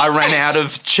health. I ran out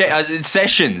of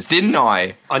sessions, didn't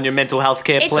I? On your mental health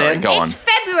care plan? Go on. It's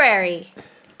February.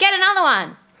 Get another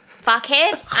one,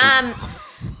 fuckhead.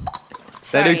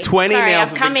 They do 20 now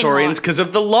for Victorians because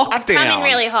of the lockdown. I've come in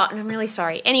really hot and I'm really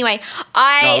sorry. Anyway,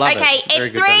 it's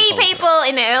 3 people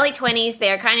in their early 20s.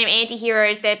 They're kind of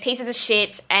anti-heroes. They're pieces of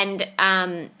shit and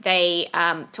they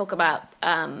talk about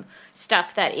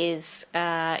stuff that is,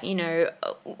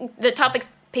 the topics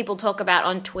people talk about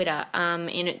on Twitter.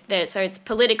 So it's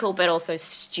political but also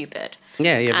stupid.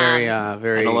 Yeah,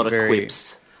 very, and a lot of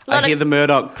quips. I hear the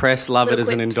Murdoch press love it as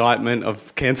an indictment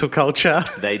of cancel culture.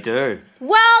 They do.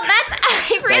 Well,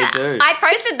 I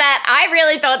posted that. I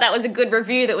really thought that was a good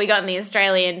review that we got in The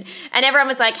Australian. And everyone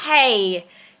was like, hey,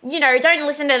 don't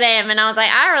listen to them. And I was like,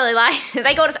 I really like it.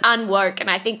 They got us unwoke, and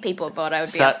I think people thought I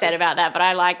would be upset about that, but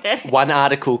I liked it. One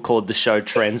article called the show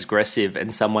transgressive,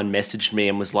 and someone messaged me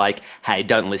and was like, hey,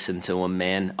 don't listen to them,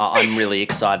 man. I'm really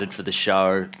excited for the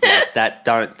show.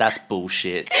 That's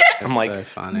bullshit. I'm like, so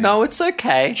funny. No, it's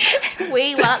okay.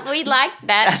 We liked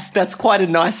that. That's quite a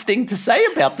nice thing to say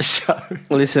about the show.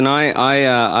 Listen,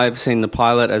 I've seen the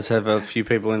pilot, as have a few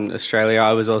people in Australia.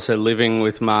 I was also living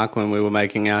with Mark when we were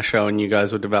making our show, and you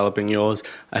guys were developing yours.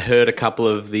 I heard a couple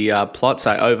of the plots.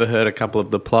 I overheard a couple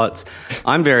of the plots.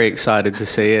 I'm very excited to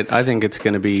see it. I think it's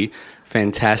going to be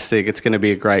fantastic. It's going to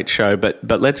be a great show.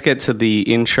 But let's get to the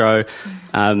intro.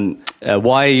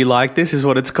 Why Are You Like This is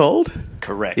what it's called?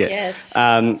 Correct. Yes.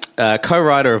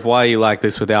 Co-writer of Why Are You Like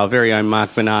This with our very own Mark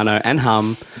Bonanno and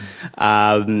Hum.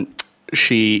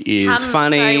 She is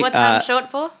funny. Sorry, what's Hum short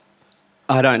for?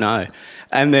 I don't know.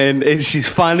 And then she's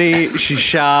funny, she's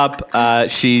sharp,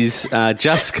 she's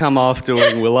just come off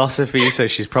doing Willosophy, so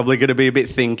she's probably going to be a bit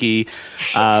thinky.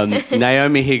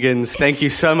 Naomi Higgins, thank you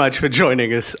so much for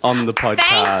joining us on the podcast.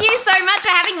 Thank you so much for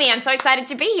having me. I'm so excited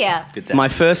to be here. Good day. My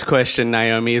first question,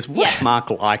 Naomi, is what's Mark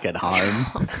like at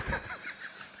home?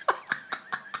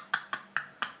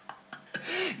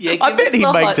 Yeah, I bet he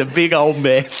makes a big old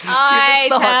mess. Give us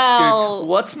the hot scoop.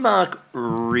 What's Mark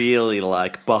really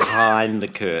like behind the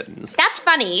curtains? That's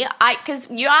funny, because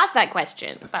you asked that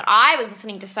question, but I was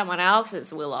listening to someone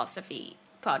else's Willosophy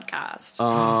podcast.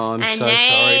 Oh, I'm and so sorry,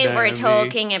 they Naomi. were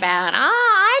talking about,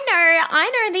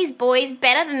 I know these boys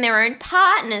better than their own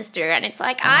partners do, and it's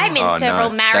like I'm in several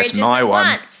marriages at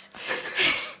once.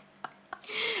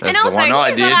 And also,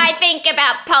 here's what I think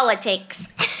about politics.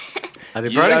 I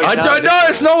don't know.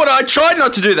 It's not what I tried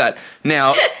not to do that.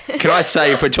 Now, can I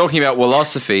say, if we're talking about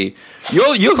Willosophy,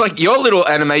 you look like your little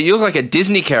anime. You look like a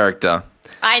Disney character.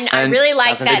 I really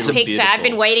like that picture. I've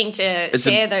been waiting to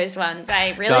share those ones. I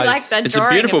really like that drawing. It's a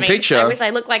beautiful picture. I wish I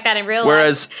looked like that in real life.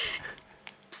 Whereas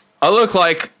I look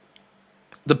like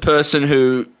the person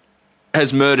who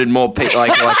has murdered more people,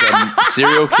 like a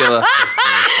serial killer.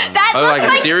 That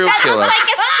looks like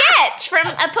a sketch from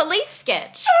a police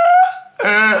sketch.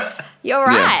 You're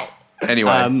right. Yeah.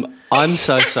 Anyway. I'm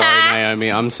so sorry, Naomi.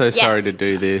 I'm so sorry to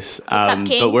do this.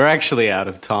 But we're actually out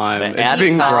of time. It's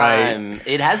been great.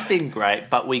 It has been great,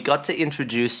 but we got to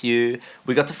introduce you.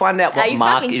 We got to find out what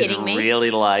Mark is really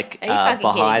like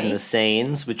behind the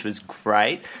scenes, which was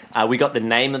great. We got the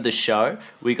name of the show.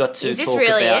 We got to talk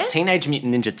about Teenage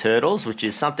Mutant Ninja Turtles, which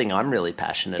is something I'm really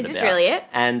passionate about. Is this really it?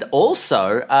 And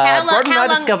also, Brod and I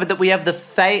discovered that we have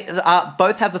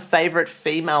both have a favourite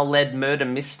female-led murder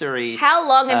mystery. How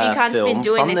long have you guys been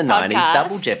doing this podcast?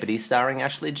 Double Jeopardy starring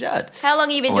Ashley Judd. How long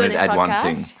have you been doing this podcast?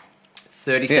 One thing.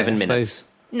 37 minutes.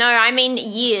 Please. No, I mean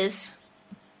years.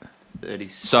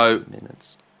 37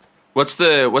 minutes. What's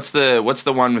the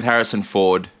one with Harrison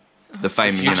Ford? The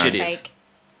famous Fugitive.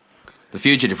 The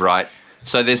Fugitive, right?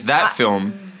 So there's that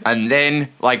film, and then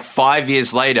like 5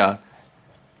 years later,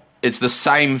 it's the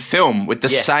same film with the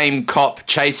same cop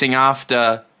chasing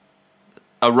after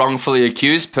a wrongfully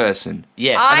accused person.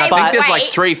 Yeah, and I think there's like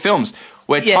 3 films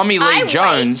where Tommy Lee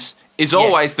Jones is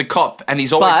always the cop, and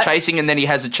he's always chasing, and then he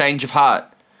has a change of heart.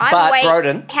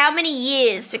 Broden, how many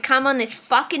years to come on this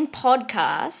fucking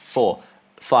podcast? 4,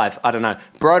 5, I don't know.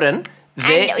 Broden,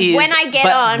 there is. When I get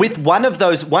on with one of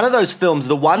those films,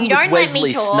 the one with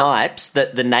Wesley Snipes,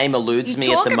 that the name eludes me at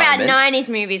the moment. You talk about 90s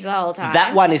movies the whole time.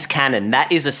 That one is canon.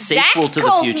 That is a sequel to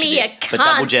The Fugitive. Me a cunt. But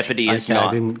Double Jeopardy is not.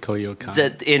 I didn't call you a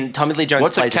cunt. In Tommy Lee Jones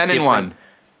What's plays a canon one?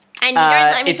 And you don't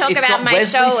let me talk about my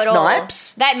Wesley show at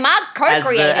Snipes all. That Mark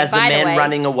co-created, as the man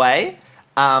running away.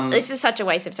 This is such a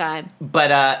waste of time. But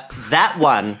that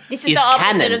one is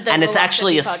canon, and it's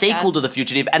actually a sequel to The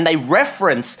Fugitive, and they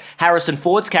reference Harrison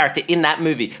Ford's character in that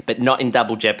movie, but not in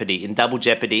Double Jeopardy. In Double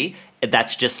Jeopardy,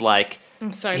 that's just like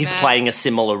he's playing a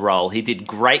similar role. He did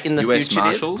great in The Fugitive.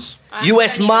 Marshals?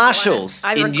 U.S. Marshals.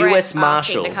 In U.S.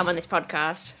 Marshals. To come on this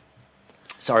podcast.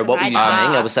 Sorry, what were you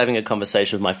saying? I was having a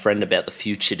conversation with my friend about The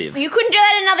Fugitive. You couldn't do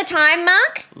that another time,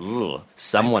 Mark? Ooh,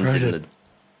 someone's in the...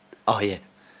 Oh, yeah.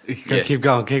 Keep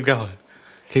going. Mark.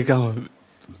 Keep fighting.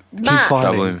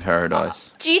 Trouble in Paradise.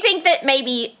 Do you think that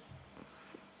maybe...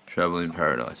 Trouble in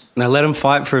Paradise. Now let him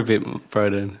fight for a bit,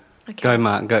 Broden. Okay. Go,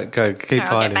 Mark. Go. Keep fighting.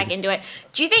 I'll get back into it.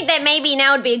 Do you think that maybe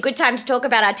now would be a good time to talk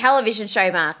about our television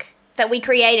show, Mark, that we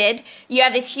created? You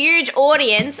have this huge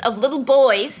audience of little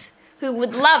boys who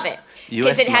would love it.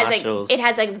 Because it has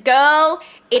a girl,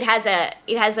 it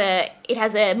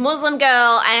has a Muslim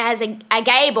girl, and it has a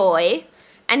gay boy,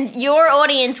 and your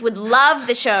audience would love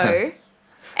the show.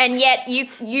 And yet you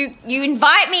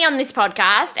invite me on this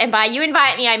podcast, and by you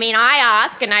invite me, I mean I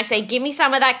ask and I say, give me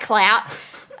some of that clout.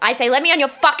 I say, let me on your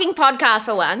fucking podcast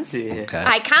for once. Yeah. Okay.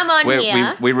 I come on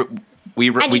here.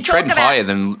 We tread higher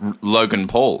than Logan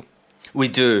Paul. We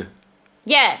do.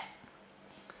 Yeah.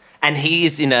 And he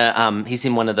is in he's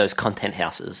in one of those content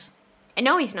houses.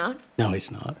 No, he's not. No,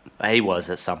 he's not. He was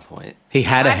at some point. He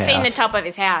had a I've house. seen the top of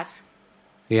his house.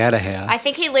 He had a house. I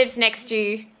think he lives next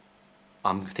to...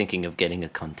 I'm thinking of getting a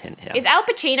content house. Is Al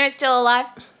Pacino still alive?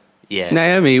 Yeah.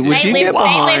 Naomi, would you get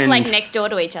behind... They live like next door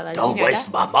to each other. Don't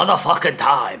waste my motherfucking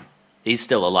time. He's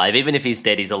still alive. Even if he's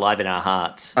dead, he's alive in our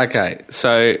hearts. Okay,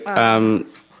 so,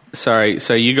 sorry,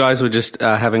 so you guys were just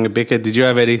having a bicker. Did you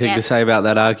have anything to say about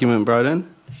that argument, Broden?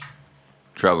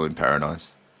 Trouble in Paradise.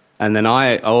 And then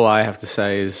all I have to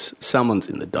say is someone's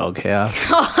in the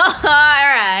doghouse. All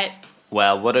right.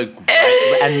 Wow, what a great...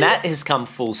 And that has come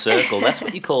full circle. That's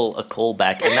what you call a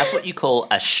callback, and that's what you call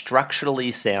a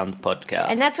structurally sound podcast.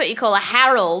 And that's what you call a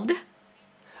Harold.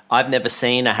 I've never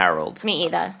seen a Harold. Me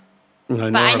either.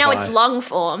 No, but I know it's long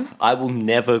form. I will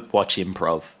never watch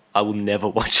improv. I will never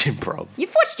watch improv.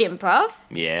 You've watched improv.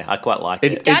 Yeah, I quite like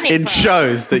it. It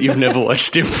shows that you've never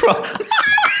watched improv.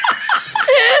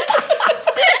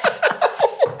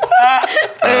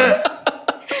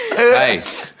 Hey,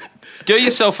 do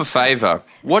yourself a favour.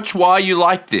 Watch Why You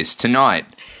Like This tonight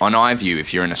on iView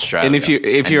if you're in Australia. And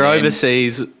if you're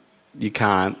overseas, you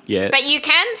can't yet. But you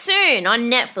can soon on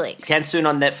Netflix. Can soon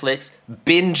on Netflix.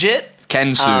 Binge it.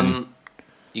 Can soon.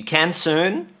 You can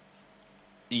soon.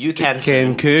 You can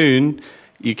soon. Cancun.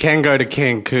 You can go to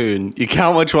Cancun. You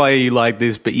can't watch Why Are You Like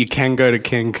This, but you can go to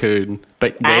Cancun.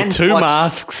 But wear two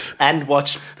masks. And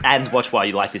watch Why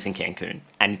You Like This in Cancun.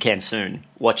 And can soon.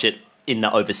 Watch it in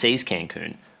the overseas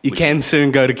Cancun. You can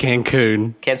soon go to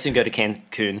Cancun. Can soon go to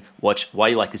Cancun. Watch Why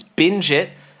You Like This. Binge it.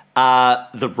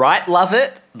 The right love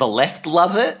it. The left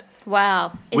love it.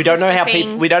 Wow. We don't know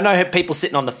how people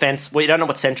sitting on the fence. We don't know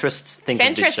what centrists think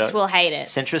of this show. Centrists will hate it.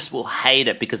 Centrists will hate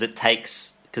it because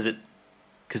it's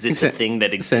a thing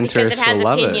that exists. Because it has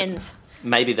opinions.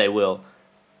 Maybe they will.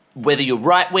 Whether you're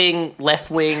right wing,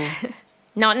 left wing,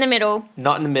 not in the middle.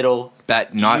 Not in the middle.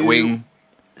 Nightwing.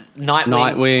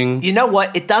 Nightwing. You know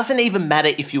what? It doesn't even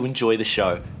matter if you enjoy the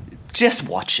show. Just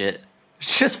watch it.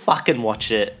 Just fucking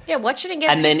watch it. Yeah, watch it and get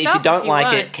And then pissed if you off don't like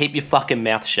want. it, keep your fucking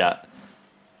mouth shut.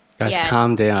 Guys,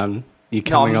 calm down. You're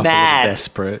coming off a little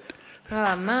desperate.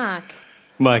 Oh, Mark.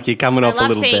 Mike, you're coming off a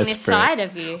little desperate. I love seeing this side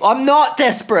of you. I'm not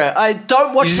desperate. I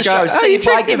don't watch the show. See if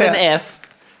I give an F.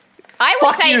 I would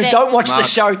Fuck say you, that don't watch the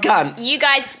show, cunt. You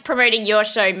guys promoting your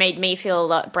show made me feel a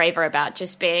lot braver about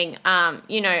just being,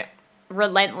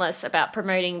 relentless about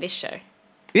promoting this show.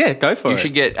 Yeah, go for it. You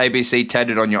should get ABC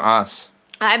tatted on your ass.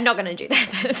 I'm not going to do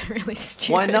that. That's really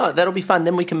stupid. Why not? That'll be fun.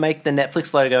 Then we can make the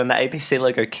Netflix logo and the ABC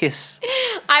logo kiss.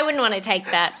 I wouldn't want to take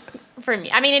that from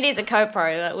you. I mean, it is a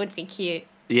co-pro. That would be cute.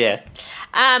 Yeah.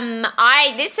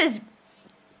 This has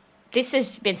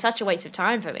been such a waste of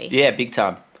time for me. Yeah, big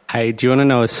time. Hey, do you want to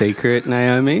know a secret,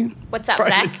 Naomi? What's up,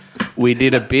 Zach? We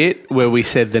did a bit where we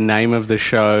said the name of the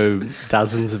show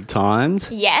dozens of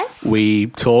times. Yes. We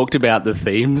talked about the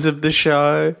themes of the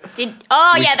show. That's true.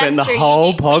 We spent the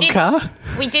whole podcast.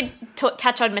 We did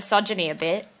touch on misogyny a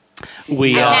bit.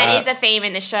 And that is a theme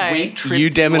in the show. You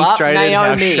demonstrated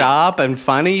how sharp and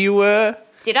funny you were.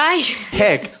 Did I?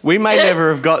 Heck, we may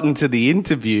never have gotten to the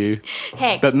interview.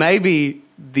 But maybe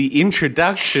the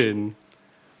introduction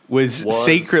was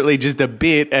secretly just a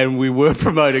bit and we were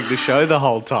promoting the show the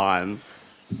whole time.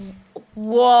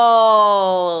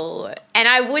 Whoa. And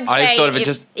I would say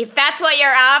if that's what you're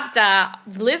after,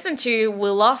 listen to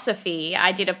Willosophy.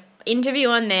 I did an interview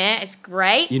on there. It's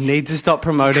great. You need to stop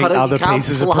promoting other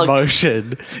pieces of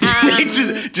promotion.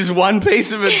 Just one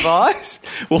piece of advice.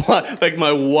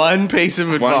 My one piece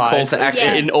of advice call to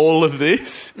action in all of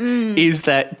this is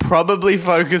that probably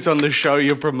focus on the show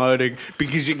you're promoting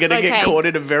because you're going to get caught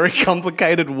in a very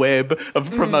complicated web of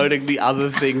promoting the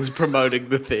other things, promoting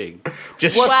the thing.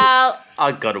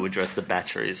 I've got to address the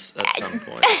batteries at some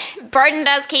point. Broden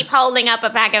does keep holding up a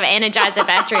pack of Energizer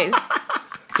batteries.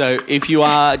 So if you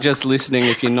are just listening,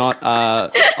 if you're not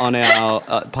on our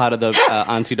part of the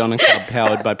Auntie Donna Club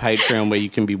powered by Patreon where you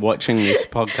can be watching this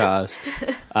podcast,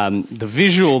 the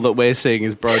visual that we're seeing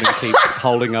is Broden keep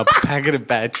holding up a packet of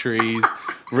batteries,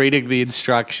 reading the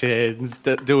instructions,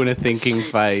 doing a thinking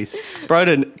face.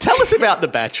 Broden, tell us about the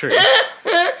batteries.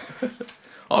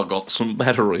 I got some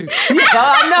batteries.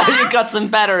 I know you got some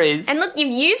batteries. And look,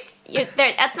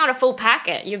 that's not a full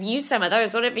packet. You've used some of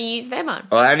those. What have you used them on?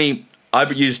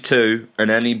 I've used two,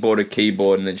 and Annie bought a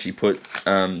keyboard, and then she put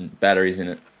batteries in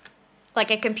it.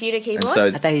 Like a computer keyboard?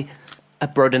 Are they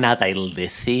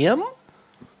lithium?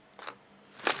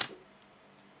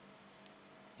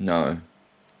 No.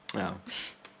 Oh.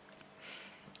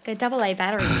 They're AA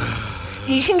batteries.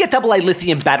 You can get AA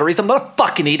lithium batteries. I'm not a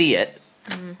fucking idiot.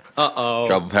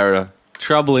 Uh-oh.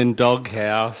 Trouble in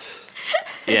Doghouse.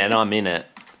 Yeah, and I'm in it.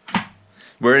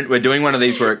 We're doing one of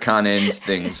these where it can't end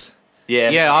things.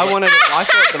 Yeah, I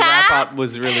thought the wrap-up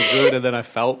was really good, and then I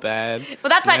felt bad. Well,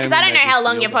 that's like, because I don't know how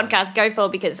long your podcasts go for,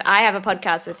 because I have a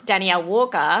podcast with Danielle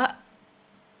Walker.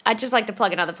 I'd just like to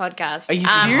plug another podcast. Are you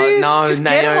serious? No, just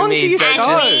Naomi,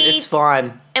 it's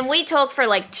fine. And we talk for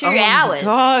like 2 hours. Oh,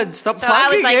 God, stop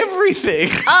plugging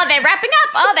everything. Oh, they're wrapping up.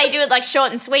 Oh, they do it like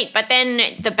short and sweet. But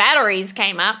then the batteries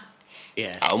came up.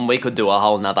 Yeah. We could do a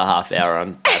whole another half hour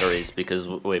on batteries because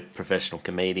we're professional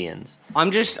comedians.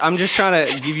 I'm just trying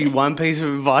to give you one piece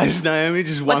of advice, Naomi.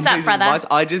 Just one piece of advice.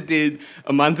 I just did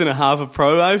a month and a half of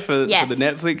promo for the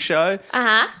Netflix show.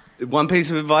 Uh-huh. One piece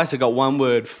of advice, I got one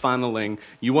word, funneling.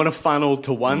 You want to funnel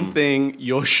to one thing,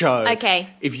 your show. Okay.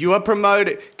 If you are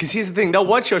promoted, because here's the thing, they'll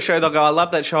watch your show, they'll go, I love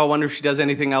that show, I wonder if she does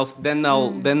anything else. Then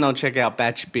they'll check out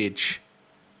Batch Bitch.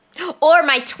 Or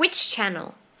my Twitch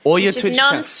channel. Or your Twitch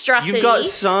channel. Non-stressity. You've got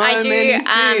so many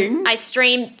things. I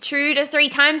stream 2 to 3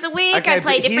 times a week. Okay, I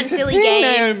play different silly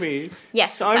games. Naomi.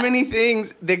 Yes. So many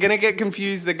things. They're going to get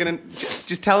confused. They're going to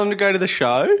just tell them to go to the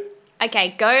show. Okay,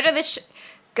 go to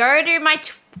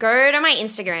my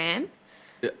Instagram.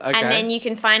 Okay. And then you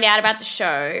can find out about the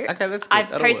show. Okay, that's good. I've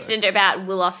posted about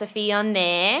Willosophy on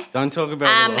there. Don't talk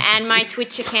about Willosophy. And my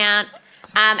Twitch account.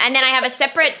 And then I have a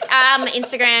separate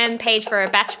Instagram page for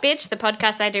Batch Bitch, the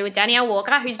podcast I do with Danielle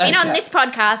Walker, who's been on this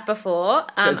podcast before.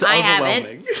 It's I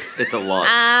haven't. It's a lot.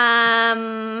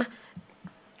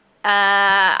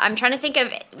 I'm trying to think of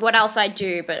what else I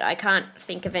do, but I can't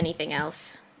think of anything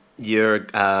else. You're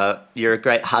a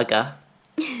great hugger.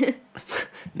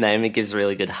 Naomi gives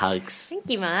really good hugs. Thank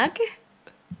you, Mark.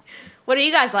 What do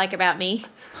you guys like about me?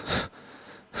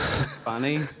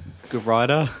 Funny, good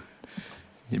writer.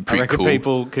 You're I reckon cool.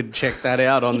 People could check that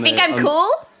out on. You think I'm cool?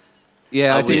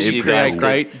 Yeah, I think you create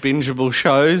great bingeable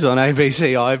shows on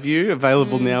ABC iView,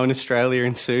 available now in Australia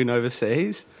and soon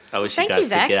overseas. I wish you guys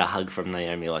could get a hug from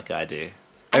Naomi like I do.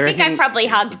 I think I probably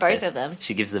hugged both of them.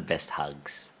 She gives the best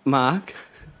hugs. Mark?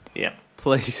 Yeah.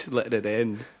 Please let it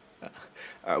end.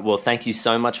 Well, thank you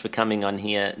so much for coming on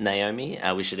here, Naomi.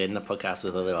 We should end the podcast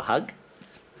with a little hug.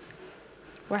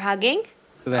 We're hugging?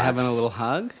 They're having a little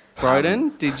hug.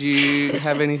 Broden, did you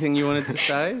have anything you wanted to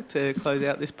say to close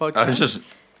out this podcast?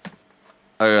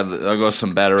 I got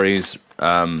some batteries.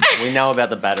 We know about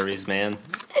the batteries, man.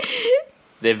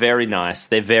 They're very nice.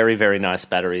 They're very, very nice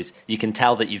batteries. You can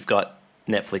tell that you've got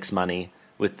Netflix money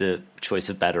with the choice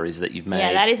of batteries that you've made.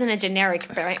 Yeah, that isn't a generic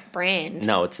brand.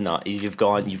 No, it's not. You've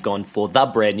gone for the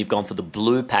brand. You've gone for the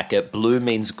blue packet. Blue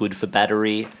means good for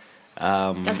battery.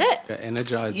 Does it?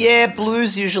 Energizer. Yeah,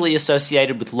 blue's usually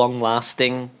associated with long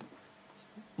lasting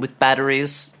with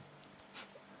batteries.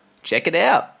 Check it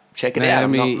out. Naomi,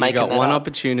 I'm not making you got that one up.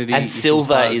 opportunity. And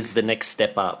silver is the next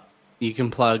step up. You can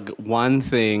plug one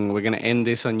thing. We're going to end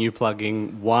this on you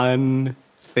plugging one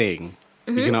thing.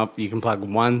 Mm-hmm. You can plug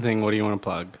one thing. What do you want to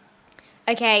plug?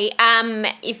 Okay,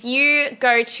 if you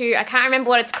go to, I can't remember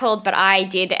what it's called, but I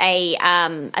did a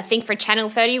thing for Channel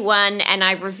 31 and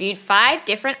I reviewed 5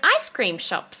 different ice cream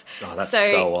shops. Oh, that's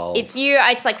so old. It's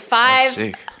like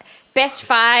 5, best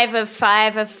 5 of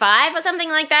 5 of 5 or something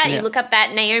like that. Yeah. You look up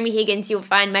that Naomi Higgins, you'll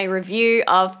find my review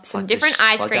of some different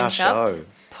ice cream shops.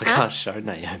 Our show,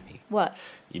 Naomi. What?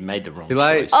 You made the wrong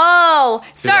choice. Oh,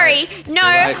 sorry. No,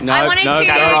 I wanted to. I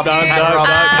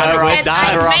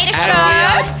made a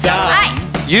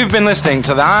show. You've been listening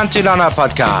to the Auntie Donna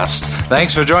podcast.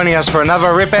 Thanks for joining us for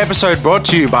another RIP episode brought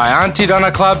to you by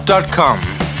AuntieDonnaClub.com.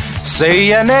 See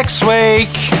you next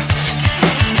week.